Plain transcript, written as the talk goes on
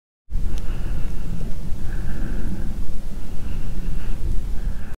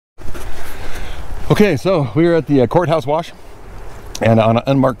Okay, so we're at the courthouse wash, and on an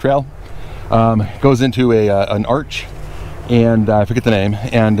unmarked trail. Goes into an arch, and I forget the name,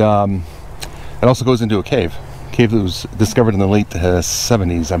 and it also goes into a cave that was discovered in the late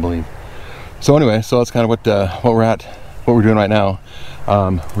 70s, I believe. So anyway, so that's kind of what we're doing right now.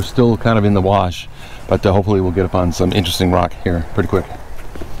 We're still kind of in the wash, but hopefully we'll get up on some interesting rock here pretty quick.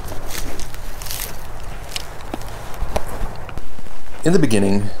 In the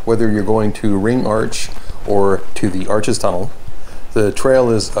beginning, whether you're going to Ring Arch or to the Arches Tunnel, the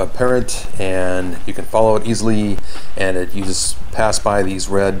trail is apparent and you can follow it easily, and you just pass by these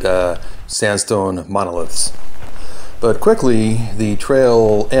red sandstone monoliths. But quickly the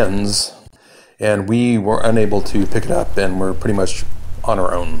trail ends and we were unable to pick it up, and we're pretty much on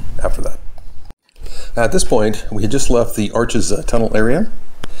our own after that. At this point, we had just left the Arches Tunnel area,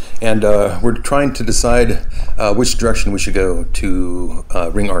 and we're trying to decide which direction we should go to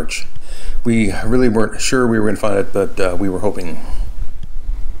Ring Arch. We really weren't sure we were going to find it, but we were hoping.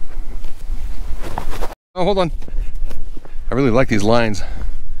 Oh, hold on. I really like these lines.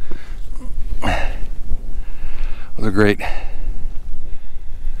 Those are great.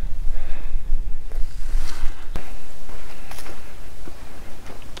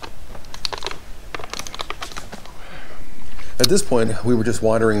 At this point, we were just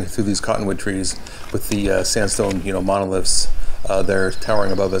wandering through these cottonwood trees with the sandstone, monoliths there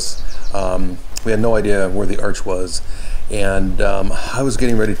towering above us. We had no idea where the arch was, and I was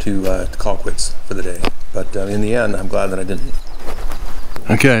getting ready to call quits for the day. But in the end, I'm glad that I didn't.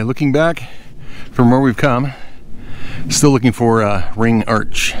 Okay, looking back from where we've come, still looking for Ring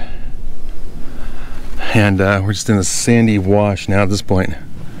Arch, and we're just in a sandy wash now at this point.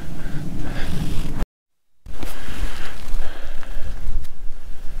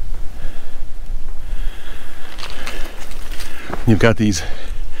 You've got these,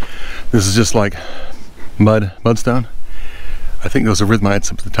 this is just like mudstone. I think those are rhythmites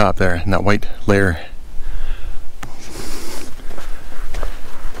up at the top there, and that white layer.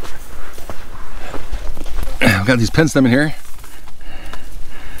 I've got these penstem in here.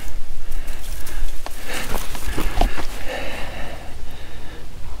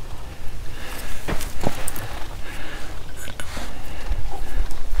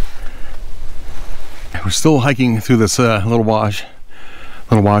 We're still hiking through this little wash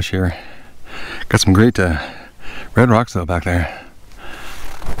here. Got some great red rocks though back there.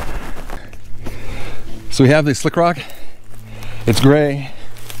 So we have the slick rock. It's gray.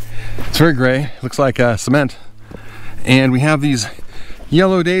 It's very gray. Looks like cement. And we have these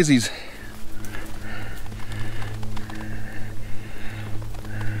yellow daisies.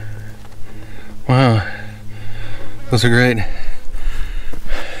 Wow, those are great.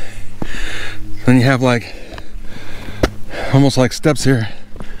 Then you have like almost like steps here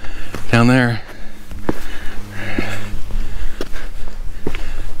down there.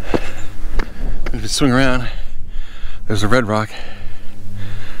 If you swing around, there's a red rock.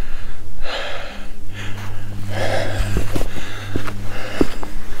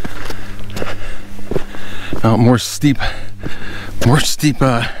 Oh, more steep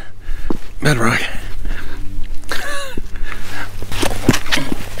bedrock.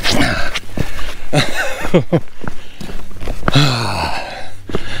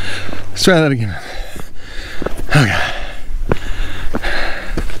 Let's try that again. Okay.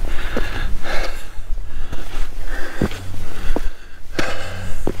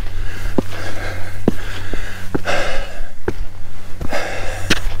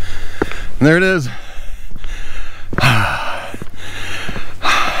 And there it is.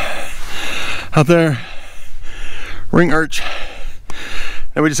 Out there, Ring Arch.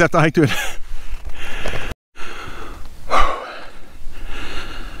 And we just have to hike to it.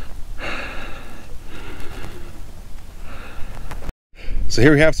 So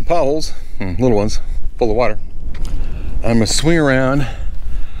here we have some potholes, little ones, full of water. I'm gonna swing around,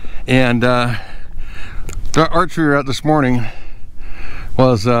 and the arch we were at this morning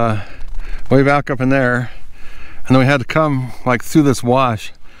was way back up in there, and then we had to come like through this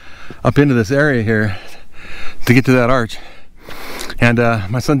wash up into this area here to get to that arch. And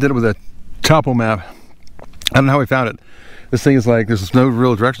my son did it with a topo map. I don't know how he found it. This thing is like, there's no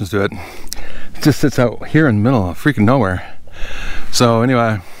real directions to it. It just sits out here in the middle of freaking nowhere. So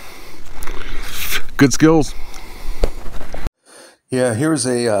anyway, good skills. Yeah, here's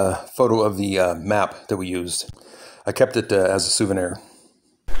a photo of the map that we used. I kept it as a souvenir.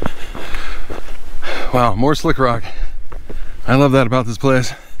 Wow, more slick rock. I love that about this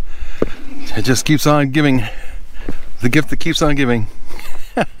place. It just keeps on giving. The gift that keeps on giving.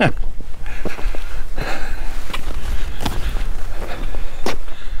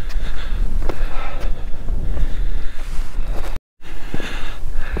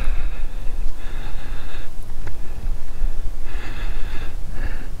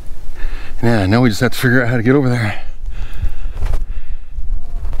 Yeah, now we just have to figure out how to get over there.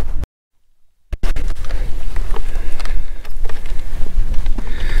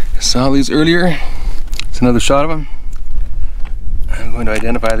 Saw these earlier. It's another shot of them. I'm going to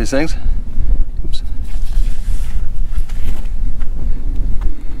identify these things. Oops.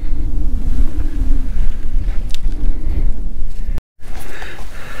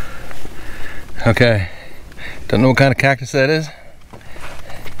 Okay, don't know what kind of cactus that is.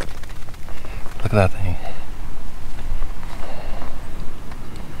 Look at that thing.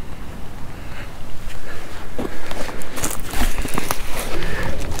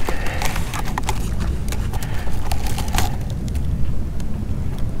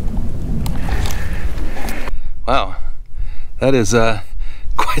 Wow, that is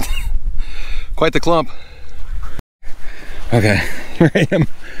quite the clump. Okay, here I am.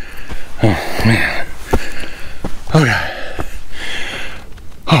 Oh man. Okay.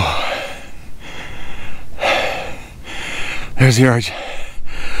 Oh. There's the arch.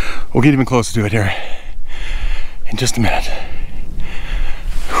 We'll get even closer to it here in just a minute.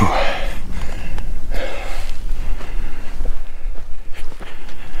 Whew.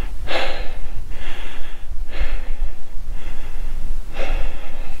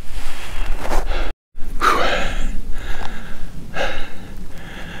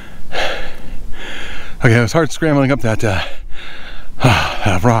 Okay, it was hard scrambling up that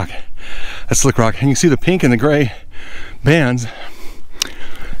rock, that slick rock, and you see the pink and the gray bands,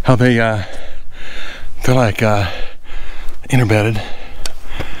 how they're like interbedded,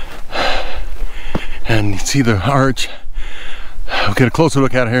 and you see the arch. We'll get a closer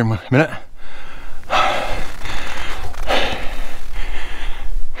look at it here in a minute. I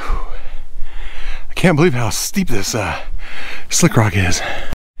can't believe how steep this slick rock is.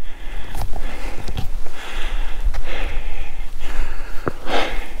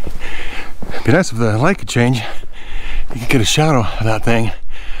 It'd be nice if the light could change. You could get a shadow of that thing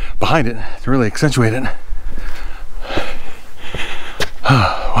behind it to really accentuate it.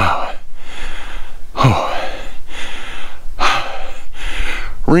 Oh, wow. Oh.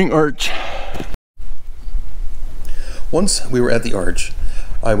 Ring arch. Once we were at the arch,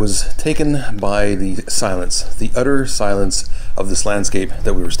 I was taken by the silence, the utter silence of this landscape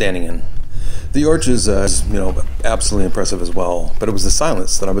that we were standing in. The arch is, you know, absolutely impressive as well, but it was the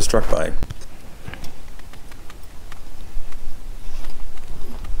silence that I was struck by.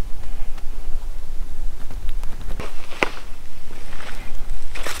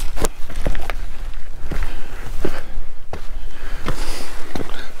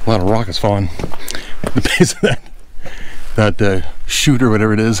 A lot of rock is falling at the base of that chute or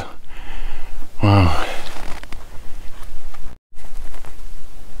whatever it is. Wow.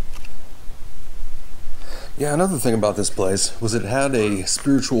 Yeah, another thing about this place was it had a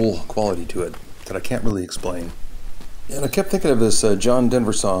spiritual quality to it that I can't really explain. And I kept thinking of this John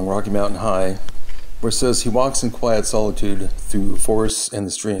Denver song, Rocky Mountain High, where it says he walks in quiet solitude through forests and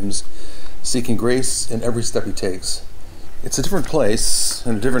the streams, seeking grace in every step he takes. It's a different place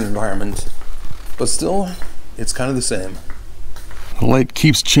and a different environment, but still, it's kind of the same. The light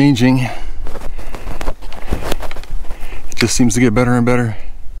keeps changing. It just seems to get better and better.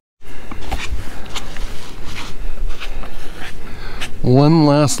 One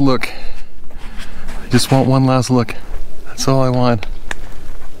last look. I just want one last look. That's all I want.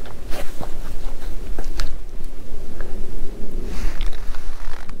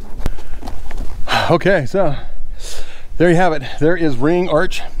 Okay, so there you have it. There is Ring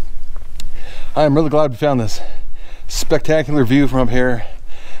Arch. I am really glad we found this spectacular view from up here,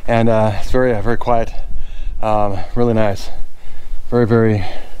 and it's very quiet, really nice, very,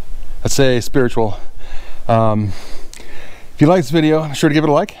 let's say, spiritual. If you like this video, be sure to give it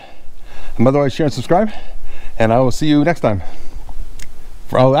a like, and otherwise share and subscribe, and I will see you next time.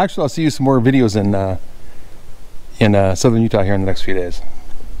 I'll see you some more videos in southern Utah here in the next few days.